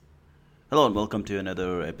Hello and welcome to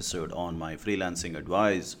another episode on my freelancing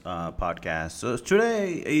advice podcast. So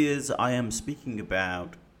today is I am speaking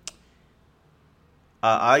about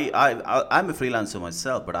I'm a freelancer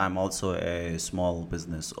myself, but I'm also a small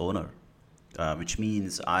business owner, which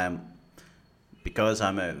means I am because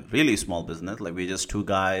I'm a really small business. Like we're just two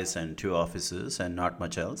guys and two offices and not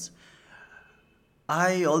much else.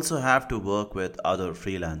 I also have to work with other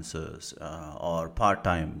freelancers or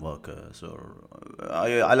part-time workers, or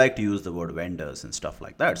I like to use the word vendors and stuff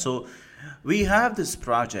like that. So we have this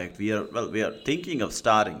project. We are thinking of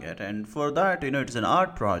starting it, and for that, it's an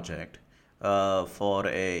art project for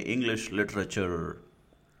a English literature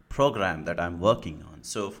program that I'm working on.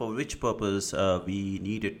 So for which purpose we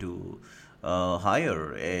needed to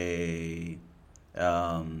hire a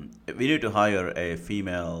we need to hire a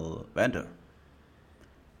female vendor,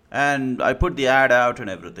 and I put the ad out and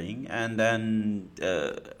everything, and then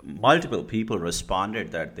multiple people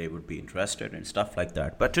responded that they would be interested and stuff like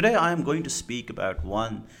that. But today I am going to speak about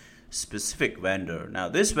one specific vendor. Now,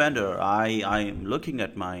 this vendor, I am looking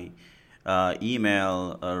at my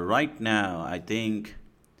email right now. I think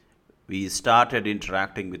we started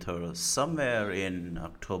interacting with her somewhere in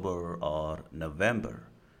October or November.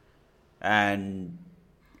 And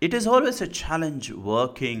it is always a challenge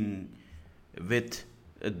working with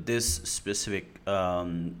this specific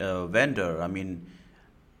vendor. I mean,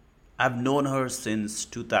 I've known her since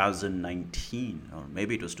 2019, or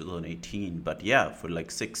maybe it was 2018, but yeah, for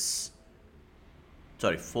like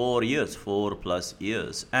 4 years, 4 plus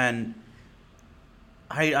years. And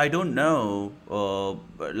I don't know.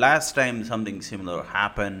 Last time something similar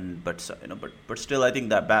happened, but still, I think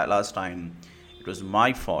that last time it was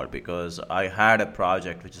my fault because I had a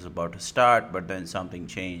project which is about to start, but then something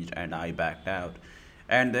changed and I backed out.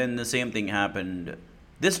 And then the same thing happened.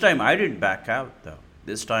 This time I didn't back out though.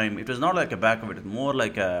 This time it was not like a back out; it was more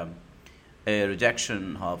like a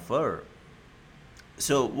rejection offer.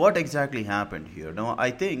 So what exactly happened here? Now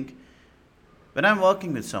I think when I'm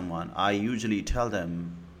working with someone, I usually tell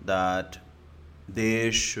them that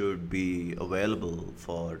they should be available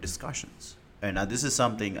for discussions. And this is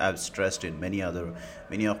something I've stressed in many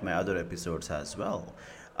of my other episodes as well.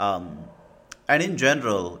 Um, and in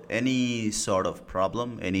general, any sort of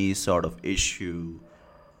problem, any sort of issue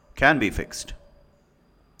can be fixed.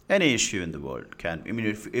 Any issue in the world can. I mean,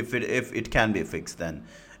 if it can be fixed, then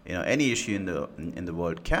any issue in the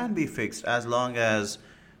world can be fixed as long as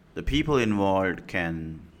the people involved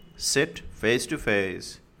can sit face to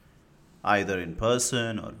face, either in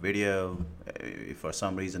person or video. If for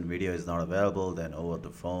some reason video is not available, then over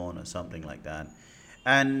the phone or something like that,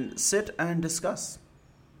 and sit and discuss.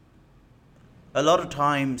 A lot of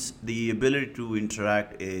times the ability to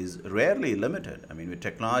interact is rarely limited. I mean, with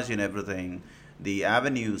technology and everything, the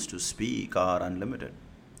avenues to speak are unlimited.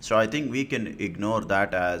 So I think we can ignore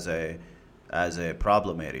that as a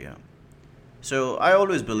problem area. So I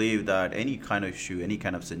always believe that any kind of issue, any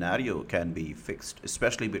kind of scenario can be fixed,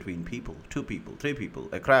 especially between people, two people, three people,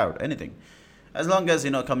 a crowd, anything. As long as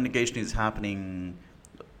communication is happening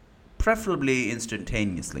preferably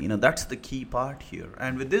instantaneously. That's the key part here.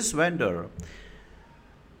 And with this vendor,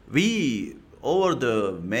 we over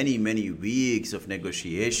the many weeks of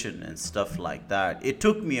negotiation and stuff like that, it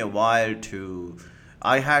took me a while to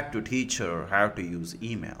I had to teach her how to use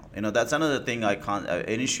email. That's another thing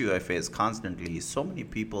an issue I face constantly. So many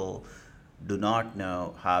people do not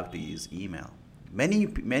know how to use email.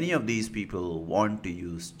 Many of these people want to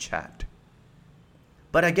use chat.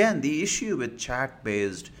 But again, the issue with chat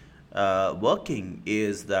based working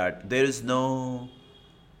is that there is no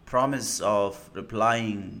promise of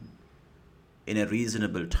replying in a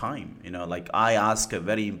reasonable time. Like I ask a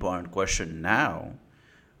very important question now,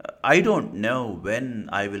 I don't know when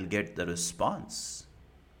I will get the response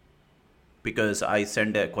because I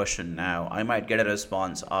send a question now. I might get a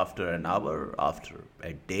response after an hour, after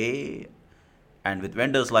a day. And with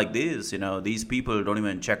vendors like this, these people don't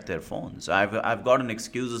even check their phones. I've gotten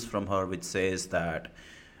excuses from her which says that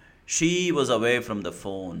she was away from the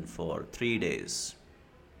phone for 3 days.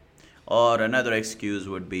 Or another excuse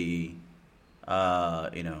would be, there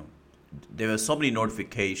were so many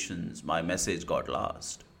notifications, my message got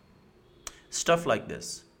lost. Stuff like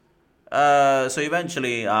this. So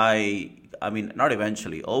eventually, I mean, not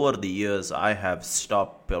eventually, over the years, I have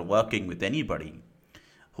stopped working with anybody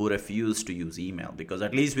who refused to use email, because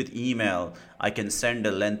at least with email, I can send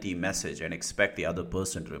a lengthy message and expect the other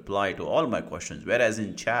person to reply to all my questions. Whereas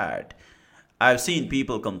in chat, I've seen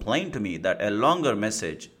people complain to me that a longer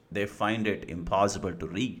message, they find it impossible to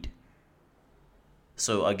read.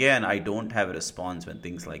 So again, I don't have a response when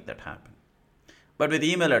things like that happen. But with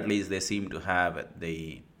email, at least they seem to have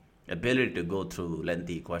the ability to go through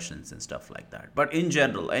lengthy questions and stuff like that. But in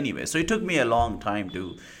general, anyway, so it took me a long time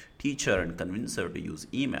to teach her and convince her to use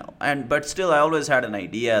email. And but still, I always had an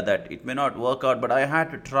idea that it may not work out, but I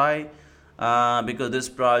had to try because this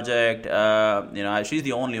project, she's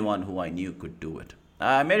the only one who I knew could do it.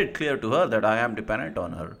 I made it clear to her that I am dependent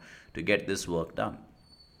on her to get this work done.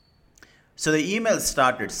 So the email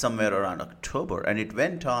started somewhere around October and it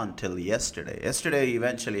went on till yesterday. Yesterday,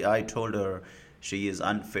 eventually, I told her she is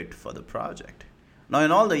unfit for the project. Now, in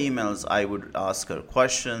all the emails, I would ask her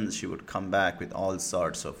questions. She would come back with all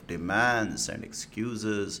sorts of demands and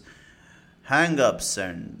excuses, hang ups,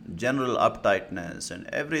 and general uptightness, and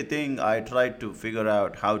everything. I tried to figure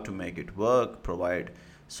out how to make it work, provide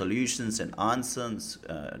solutions and answers,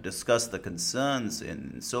 discuss the concerns,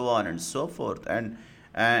 and so on and so forth. And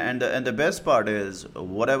the best part is,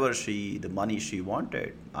 whatever the money she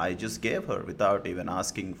wanted, I just gave her without even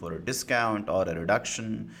asking for a discount or a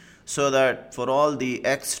reduction. So that for all the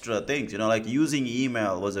extra things, like using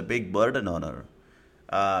email was a big burden on her.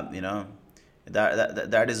 You know,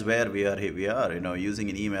 that is where we are. Here we are. Using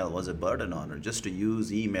an email was a burden on her, just to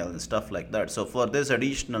use email and stuff like that. So for this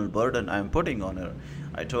additional burden I'm putting on her,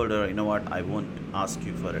 I told her, you know what, I won't ask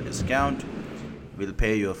you for a discount. We'll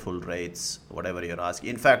pay your full rates, whatever you're asking.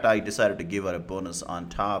 In fact, I decided to give her a bonus on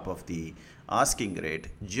top of the asking rate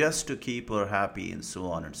just to keep her happy and so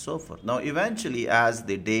on and so forth. Now, eventually, as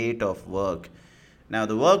the date of work, now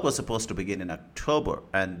the work was supposed to begin in October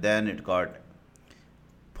and then it got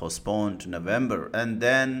postponed to November and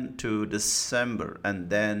then to December and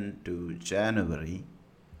then to January.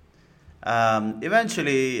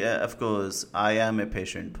 Eventually, of course, I am a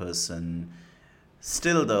patient person.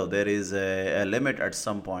 Still, though, there is a limit at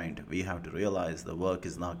some point. We have to realize the work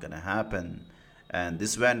is not going to happen, and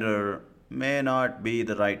this vendor may not be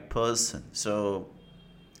the right person. So,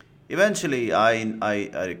 eventually, I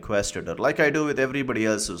requested her, like I do with everybody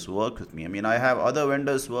else who's worked with me. I mean, I have other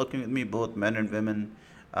vendors working with me, both men and women.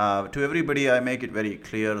 To everybody, I make it very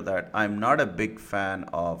clear that I'm not a big fan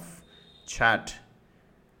of chat.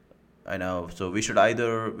 I know, so we should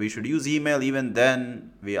use email. Even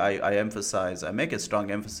then, I make a strong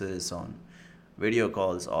emphasis on video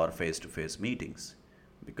calls or face-to-face meetings,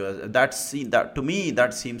 because that to me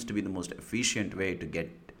that seems to be the most efficient way to get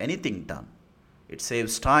anything done. It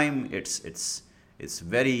saves time. It's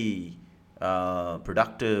very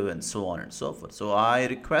productive and so on and so forth. So I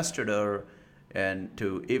requested her and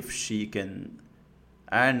to if she can.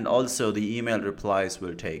 And also, the email replies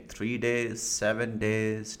will take 3 days, 7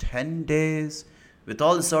 days, 10 days, with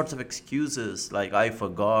all sorts of excuses like I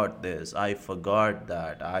forgot this, I forgot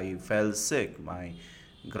that, I fell sick, my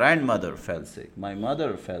grandmother fell sick, my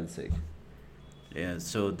mother fell sick. Yeah,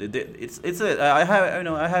 so I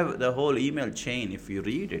have the whole email chain. If you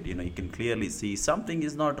read it, you can clearly see something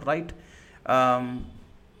is not right. Um,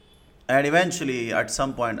 and eventually, at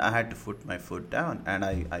some point, I had to put my foot down and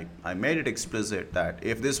I made it explicit that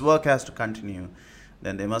if this work has to continue,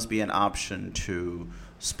 then there must be an option to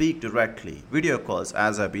speak directly. Video calls,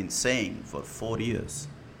 as I've been saying for 4 years,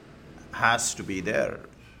 has to be there.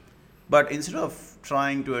 But instead of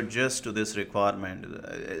trying to adjust to this requirement,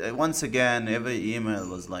 once again, every email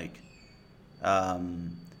was like,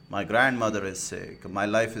 my grandmother is sick, my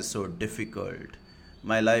life is so difficult,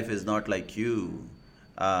 my life is not like you.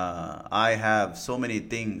 I have so many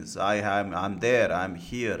things. I'm there. I'm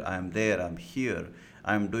here. I'm there. I'm here.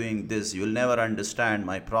 I'm doing this. You'll never understand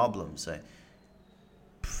my problems.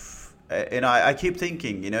 I keep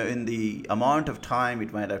thinking, in the amount of time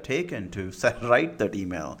it might have taken to write that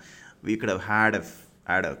email, we could have had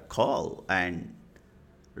a call and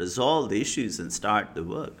resolve the issues and start the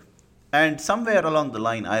work. And somewhere along the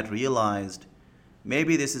line, I realized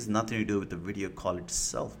maybe this is nothing to do with the video call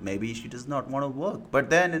itself. Maybe she does not want to work.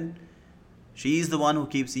 But then she's the one who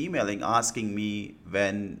keeps emailing, asking me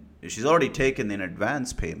when she's already taken in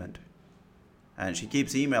advance payment. And she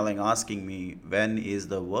keeps emailing, asking me when is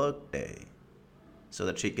the work day so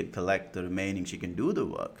that she can collect the remaining, she can do the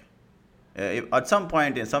work. At some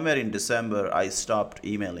point, somewhere in December, I stopped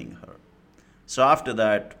emailing her. So after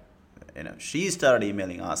that, she started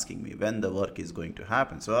emailing asking me when the work is going to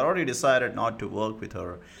happen. So I already decided not to work with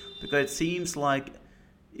her because it seems like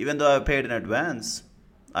even though I paid in advance,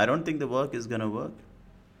 I don't think the work is going to work.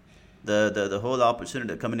 The whole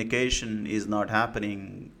opportunity, the communication is not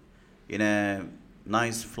happening in a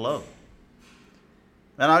nice flow.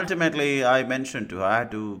 And ultimately, I mentioned to her, I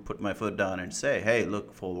had to put my foot down and say, hey,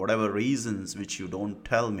 look, for whatever reasons which you don't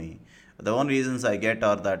tell me, the only reasons I get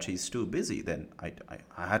are that she's too busy. Then I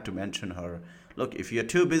had to mention her, look, if you're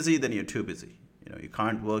too busy, then you're too busy. You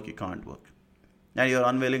can't work, you can't work. And you're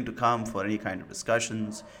unwilling to come for any kind of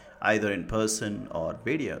discussions. either in person or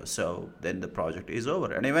video. So then the project is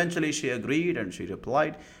over. And eventually she agreed and she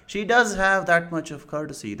replied. She does have that much of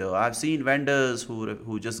courtesy, though. I've seen vendors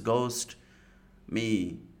who just ghost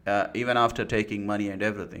me even after taking money and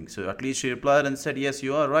everything. So at least she replied and said, "Yes,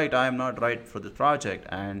 you are right. I am not right for the project."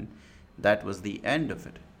 And that was the end of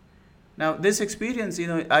it. Now, this experience,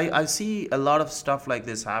 I see a lot of stuff like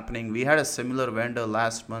this happening. We had a similar vendor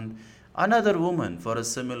last month, another woman for a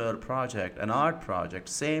similar project, an art project,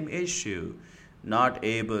 same issue, not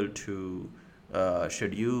able to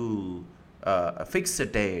schedule, fix a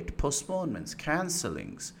date, postponements,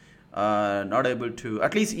 cancelings, not able to,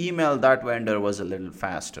 at least email that vendor was a little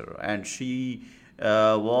faster. And she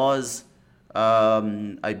was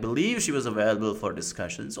I believe she was available for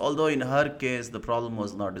discussions. Although in her case, the problem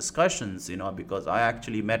was not discussions, because I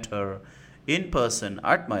actually met her in person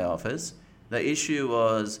at my office. The issue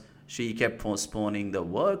was she kept postponing the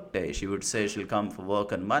work day. She would say she'll come for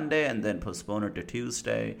work on Monday and then postpone it to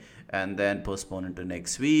Tuesday and then postpone it to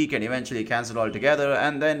next week and eventually cancel altogether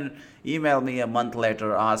and then email me a month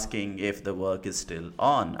later asking if the work is still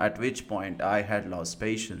on. At which point I had lost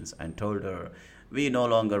patience and told her we no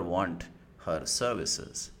longer want her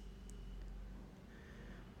services.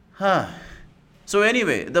 So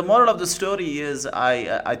anyway, the moral of the story is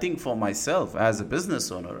I think for myself as a business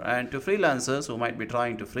owner and to freelancers who might be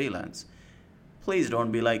trying to freelance, please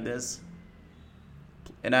don't be like this.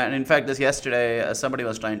 And in fact, this yesterday, somebody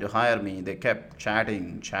was trying to hire me. They kept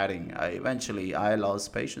chatting. Eventually, I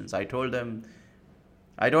lost patience. I told them,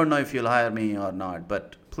 I don't know if you'll hire me or not,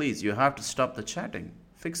 but please, you have to stop the chatting.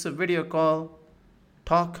 Fix a video call.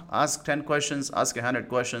 Talk, ask 10 questions, ask 100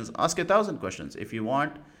 questions, ask 1,000 questions. If you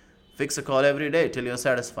want, fix a call every day till you're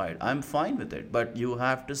satisfied. I'm fine with it, but you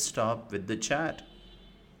have to stop with the chat.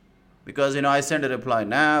 Because, I send a reply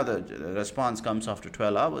now, the response comes after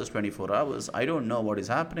 12 hours, 24 hours. I don't know what is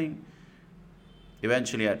happening.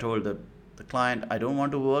 Eventually, I told the client, I don't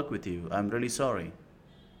want to work with you. I'm really sorry.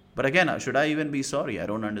 But again, should I even be sorry? I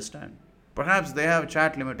don't understand. Perhaps they have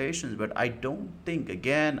chat limitations, but I don't think,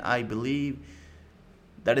 again, I believe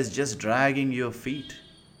that is just dragging your feet,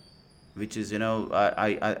 which is,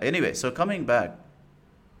 anyway, so coming back,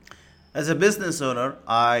 as a business owner,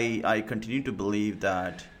 I continue to believe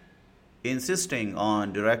that insisting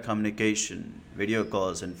on direct communication, video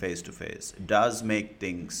calls and face-to-face does make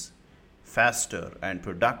things faster and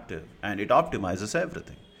productive, and it optimizes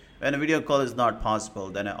everything. When a video call is not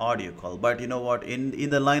possible, then an audio call. But you know what,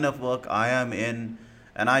 in the line of work I am in,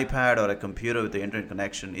 an iPad or a computer with the internet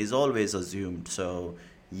connection is always assumed. So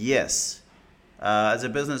yes, as a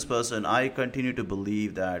business person, I continue to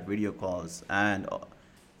believe that video calls and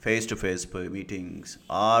face-to-face meetings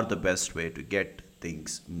are the best way to get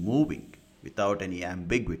things moving without any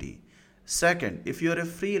ambiguity. Second, if you're a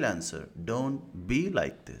freelancer, don't be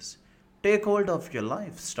like this. Take hold of your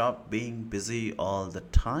life. Stop being busy all the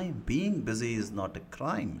time. Being busy is not a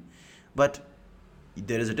crime. But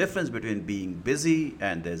there is a difference between being busy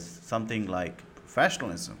and there's something like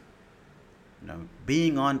professionalism.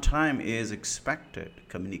 Being on time is expected.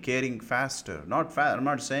 Communicating faster. I'm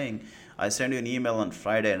not saying I send you an email on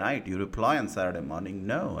Friday night, you reply on Saturday morning.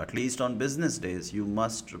 No, at least on business days, you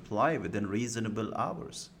must reply within reasonable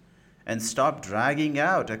hours. And stop dragging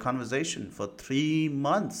out a conversation for 3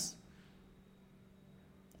 months.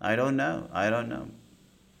 I don't know.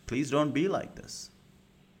 Please don't be like this.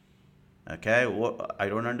 Okay, I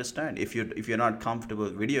don't understand. If you're not comfortable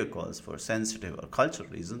with video calls for sensitive or cultural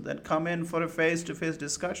reasons, then come in for a face-to-face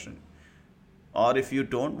discussion. Or if you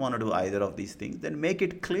don't want to do either of these things, then make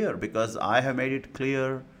it clear, because I have made it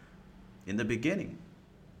clear in the beginning.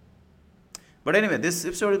 But anyway, this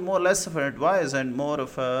episode is more or less of an advice and more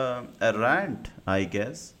of a rant, I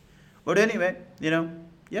guess. But anyway,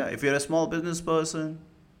 if you're a small business person,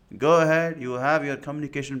 go ahead. You have your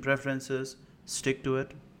communication preferences. Stick to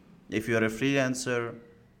it. If you're a freelancer,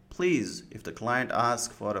 please, if the client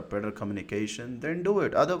asks for a better communication, then do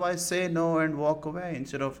it. Otherwise, say no and walk away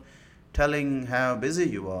instead of telling how busy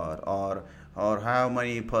you are or how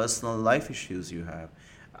many personal life issues you have.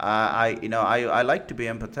 I like to be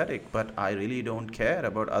empathetic, but I really don't care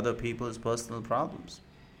about other people's personal problems.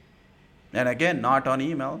 And again, not on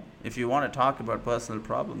email. If you want to talk about personal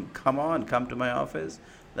problem, come to my office.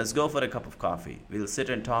 Let's go for a cup of coffee. We'll sit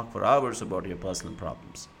and talk for hours about your personal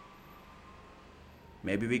problems.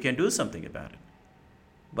 Maybe we can do something about it.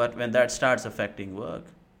 But when that starts affecting work,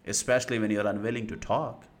 especially when you're unwilling to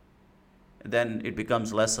talk, then it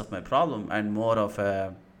becomes less of my problem and more of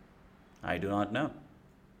a, I do not know.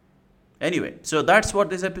 Anyway, so that's what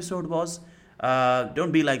this episode was.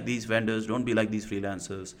 Don't be like these vendors. Don't be like these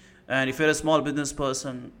freelancers. And if you're a small business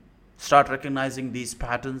person, Start recognizing these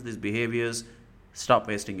patterns, these behaviors. Stop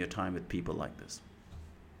wasting your time with people like this.